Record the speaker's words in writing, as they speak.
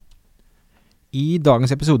I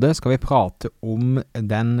dagens episode skal vi prate om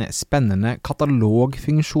den spennende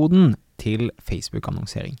katalogfunksjonen til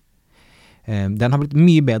Facebook-annonsering. Den har blitt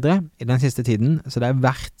mye bedre i den siste tiden, så det er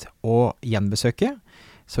verdt å gjenbesøke.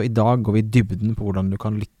 Så i dag går vi i dybden på hvordan du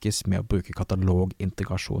kan lykkes med å bruke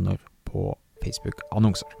katalogintegrasjoner på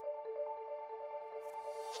Facebook-annonser.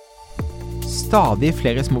 Stadig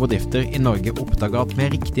flere små bedrifter i Norge oppdager at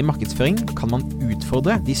med riktig markedsføring kan man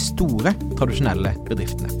utfordre de store, tradisjonelle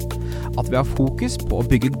bedriftene. At ved å ha fokus på å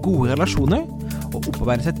bygge gode relasjoner og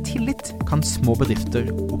opparbeide seg tillit, kan små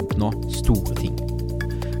bedrifter oppnå store ting.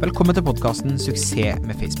 Velkommen til podcasten Suksess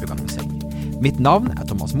med Facebook-annonsering. Mitt navn er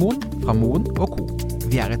Thomas Moen fra Moen & Co.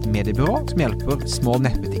 Vi er et mediebyrå som hjelper små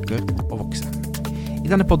nettbutikker å vokse.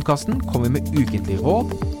 I denne podcasten kommer vi med ukentlige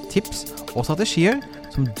råd, tips og strategier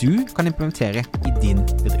som du kan implementere i din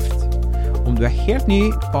bedrift. Om du er helt ny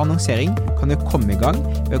på annonsering, kan du komme i gang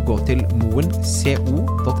ved å gå til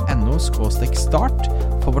moenco.no/start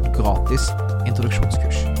for vårt gratis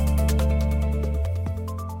introduksjonskurs.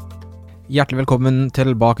 Hjertelig velkommen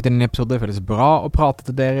tilbake til denne episode. Det føles bra å prate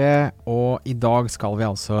til dere, og i dag skal vi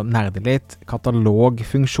altså nerde litt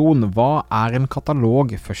katalogfunksjon. Hva er en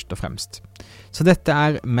katalog først og fremst? Så dette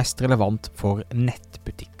er mest relevant for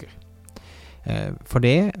nettbutikker.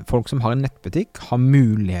 Fordi folk som har en nettbutikk har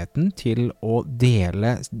muligheten til å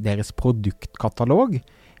dele deres produktkatalog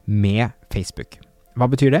med Facebook. Hva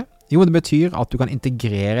betyr det? Jo, det betyr at du kan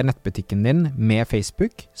integrere nettbutikken din med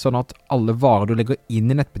Facebook, sånn at alle varer du legger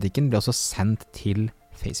inn i nettbutikken blir også sendt til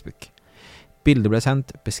Facebook. Bilder blir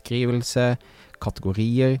sendt, beskrivelse,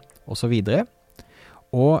 kategorier og så videre.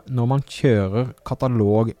 Og når man kjører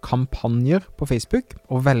katalogkampanjer på Facebook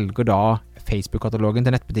og velger da Facebook-katalogen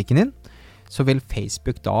til nettbutikken din, så vil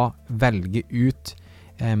Facebook da velge ut,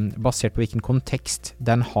 basert på hvilken kontekst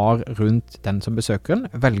den har rundt den som besøker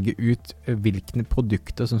den, velge ut hvilke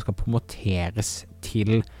produkter som skal promoteres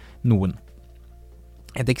til noen.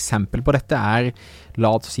 Et eksempel på dette er,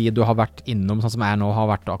 la oss si at du har vært innom, sånn som jeg nå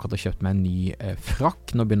har vært akkurat og kjøpt meg en ny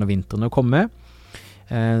frakk, nå begynner vinteren å komme.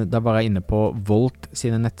 Da var jeg inne på Volt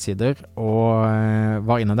sine nettsider og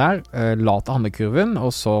var inne der, la til handlekurven,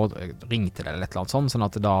 og så ringte det eller et eller annet sånt, sånn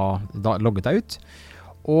at da logget jeg ut.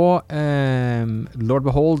 Og Lord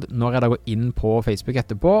behold, når jeg da går inn på Facebook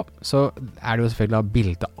etterpå, så er det jo selvfølgelig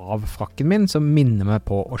bilde av frakken min som minner meg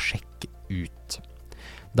på å sjekke ut.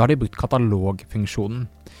 Da har de brukt katalogfunksjonen,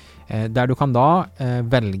 der du kan da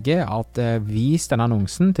velge at vis denne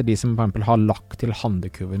annonsen til de som for eksempel har lagt til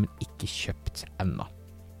handlekurven, men ikke kjøpt ennå.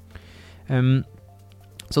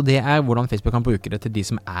 Så det er hvordan Facebook kan bruke det til de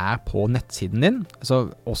som er på nettsiden din.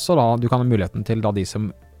 Så også da, du kan ha muligheten til da de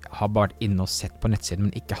som har bare vært inne og sett på nettsiden,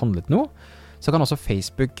 men ikke handlet noe. Så kan også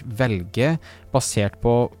Facebook velge, basert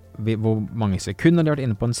på hvor mange sekunder de har vært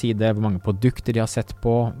inne på en side, hvor mange produkter de har sett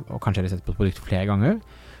på, og kanskje de har sett på et produkt flere ganger,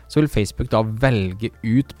 så vil Facebook da velge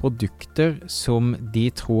ut produkter som de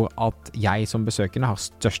tror at jeg som besøkende har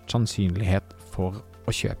størst sannsynlighet for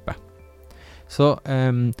å kjøpe. Så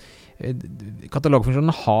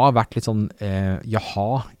katalogfunksjonen har vært litt sånn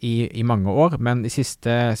jaha i mange år, men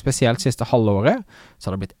spesielt siste halvåret så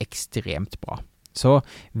har det blitt ekstremt bra. Så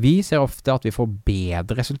vi ser ofte at vi får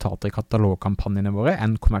bedre resultater i katalogkampanjene våre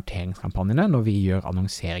enn konverteringskampanjene når vi gjør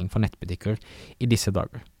annonsering for nettbutikker i disse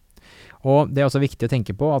dager. Og det er også viktig å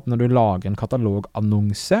tenke på at når du lager en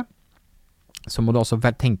katalogannonse, så må du også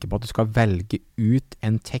tenke på at du skal velge ut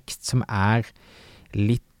en tekst som er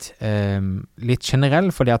litt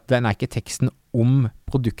generell, fordi at den er ikke teksten om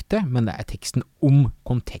produktet, men det er teksten om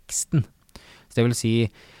konteksten. Så det vil si,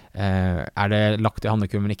 er det lagt i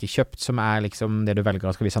handlekurven, men ikke kjøpt, som er liksom det du velger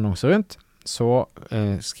å skal vise annonser rundt, så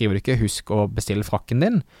skriver du ikke 'husk å bestille frakken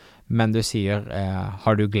din', men du sier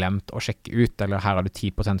 'har du glemt å sjekke ut', eller 'her har du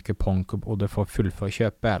 10% kupongkode for å fullføre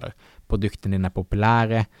kjøpet', eller 'produktene dine er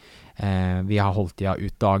populære', 'vi har holdt tida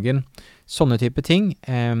ut dagen'. Sånne type ting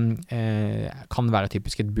kan være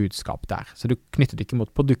typisk et budskap der. Så du knytter det ikke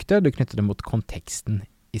mot produktet, du knytter det mot konteksten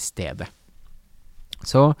i stedet.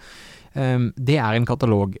 Så det er en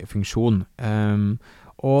katalogfunksjon.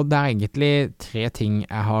 Og det er egentlig 3 ting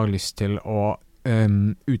jeg har lyst til å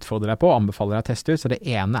utfordre deg på, anbefale deg å teste ut. Så det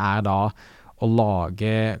ene er da å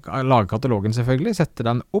lage katalogen selvfølgelig, sette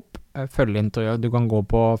den opp, følge interiør. Du kan gå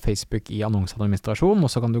på Facebook i annonseadministrasjon, og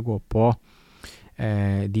så kan du gå på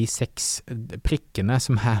de 6 prikkene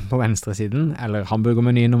som er på venstre siden, eller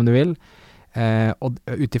hamburgermenyen om du vil, og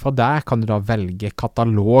utifra der kan du da velge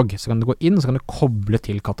katalog, så kan du gå inn og så kan du koble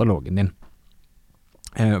til katalogen din.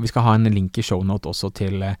 Vi skal ha en link i shownote også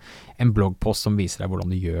til en bloggpost som viser deg hvordan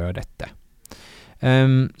du gjør dette.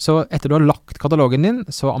 Så etter du har lagt katalogen din,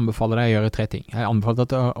 så anbefaler jeg å gjøre 3 ting. Jeg anbefaler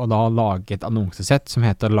deg å da lage et annonsesett som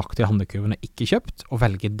heter lagt til handlekurven og ikke kjøpt, og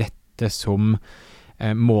velge dette som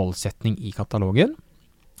målsetning i katalogen,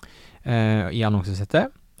 i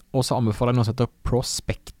annonsesettet. Og så anbefaler jeg noe som heter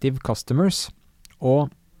Prospective Customers, og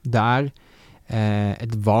der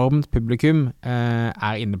et varmt publikum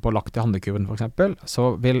inne på lagt til handlekurven for eksempel,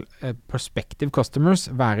 så vil Prospective Customers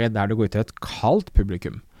være der du går ut til et kaldt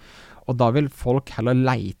publikum. Og da vil folk heller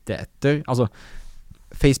leite etter, altså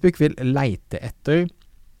Facebook vil leite etter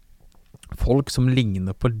folk som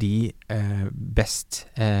ligner på de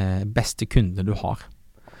beste kundene du har.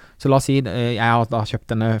 Så la oss si, jeg har da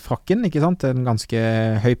kjøpt denne frakken, ikke sant? En ganske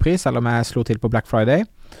høy pris, selv om jeg slo til på Black Friday.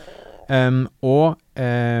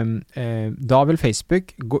 Da vil Facebook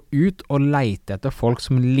gå ut og leite etter folk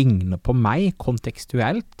som ligner på meg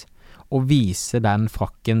kontekstuelt, og vise den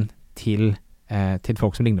frakken til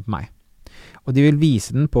folk som ligner på meg. Og de vil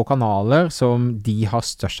vise den på kanaler som de har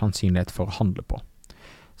størst sannsynlighet for å handle på.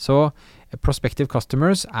 Så Prospective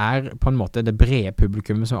Customers på en måte det brede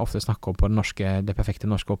publikummet som jeg ofte snakker om på det perfekte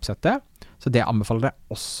norske oppsettet. Så det anbefaler jeg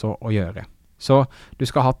også å gjøre. Så du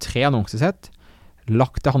skal ha 3 annonsesett.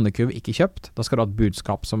 Lagt til handlekurv, ikke kjøpt. Da skal du ha et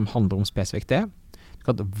budskap som handler om spesifikt det. Du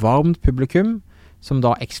skal ha et varmt publikum, som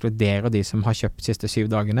da ekskluderer de som har kjøpt de siste 7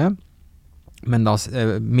 dagene. Men da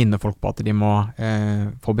minner folk på at de må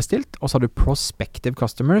få bestilt. Og så har du Prospective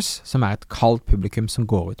Customers, som et kaldt publikum som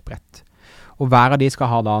går ut bredt. Og hver av de skal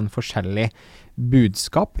ha da en forskjellig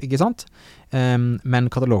budskap, ikke sant?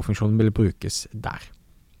 Men katalogfunksjonen vil brukes der.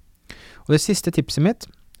 Og det siste tipset mitt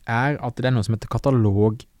at det noe som heter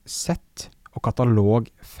katalogsett og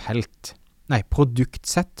katalogfelt. Nei,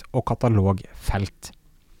 produktsett og katalogfelt.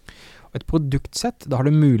 Og et produktsett, da har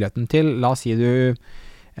du muligheten til, la oss si du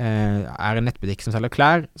en nettbutikk som selger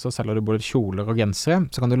klær, så selger du både kjoler og gensere,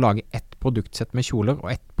 så kan du lage et produktsett med kjoler og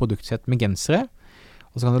et produktsett med gensere,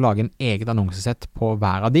 og så kan du lage en eget annonsesett på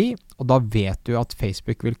hver av de, og da vet du at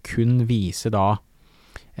Facebook vil kun vise da,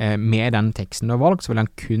 med den teksten du har valgt, så vil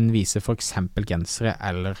han kun vise for eksempel gensere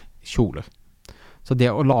eller kjoler. Så det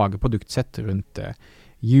å lage produktsett rundt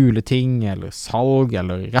juleting, eller salg,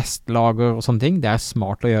 eller restlager og sånne ting, det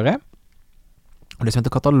smart å gjøre. Og det som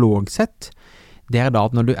heter katalogsett, det da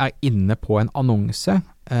at når du inne på en annonse,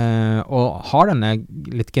 og har denne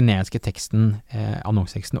litt generiske teksten,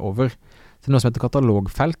 annonseteksten over, så det noe som heter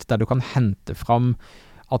katalogfelt, der du kan hente fram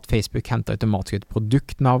at Facebook henter automatisk et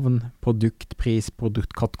produktnavn, produktpris,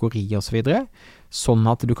 produktkategori og så videre, sånn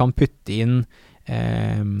at du kan putte inn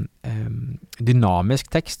dynamisk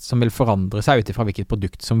tekst som vil forandre seg ut ifra hvilket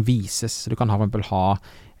produkt som vises. Så du kan for eksempel ha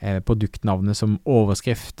produktnavnet som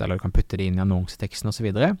overskrift, eller du kan putte det inn i annonseteksten og så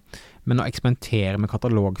videre. Men å eksperimentere med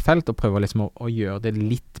katalogfelt og prøve liksom å gjøre det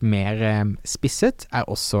litt mer spisset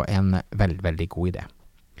også en veldig, veldig god idé.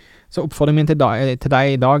 Så oppfordringen min til deg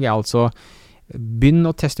i dag altså begynn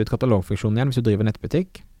å teste ut katalogfunksjonen igjen hvis du driver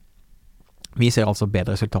nettbutikk. Vi ser altså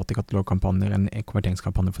bedre resultat i katalogkampanjer enn i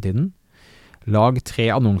konverteringskampanjer for tiden. Lag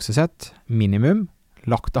 3 annonsesett, minimum,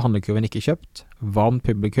 lagt til handlekurven ikke kjøpt, varmt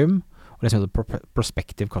publikum, og det som heter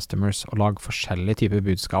Prospective Customers, og lag forskjellige typer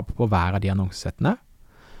budskap på hver av de annonsesettene.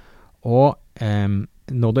 Og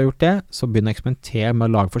når du har gjort det, så begynn å eksperimentere med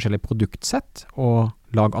å lage forskjellige produktsett, og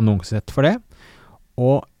lag annonsesett for det,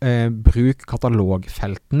 og bruk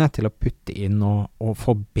katalogfeltene til å putte inn og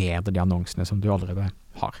forbedre de annonsene som du allerede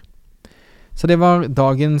har. Så det var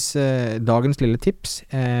dagens lille tips.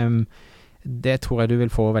 Det tror jeg du vil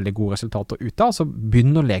få veldig gode resultater ut av. Så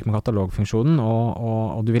begynn å leke med katalogfunksjonen,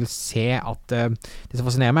 og du vil se at det som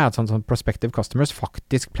fascinerer meg at Prospective Customers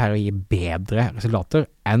faktisk pleier å gi bedre resultater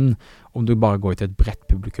enn om du bare går ut til et bredt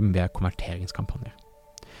publikum ved konverteringskampanjer.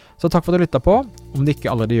 Så takk for at du lyttet på. Om du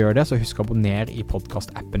ikke allerede gjør det, så husk å abonnere i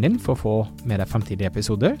podcast-appen din for å få med deg fremtidige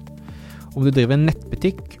episoder. Om du driver en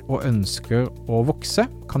nettbutikk og ønsker å vokse,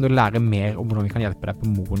 kan du lære mer om hvordan vi kan hjelpe deg på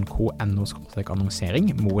moen.no/annonsering,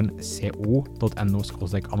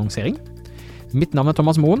 moen.co.no/annonsering. Mitt navn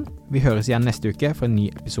Thomas Moen. Vi høres igjen neste uke for en ny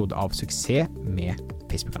episode av Suksess med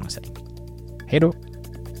Facebook-annonsering. Hei da!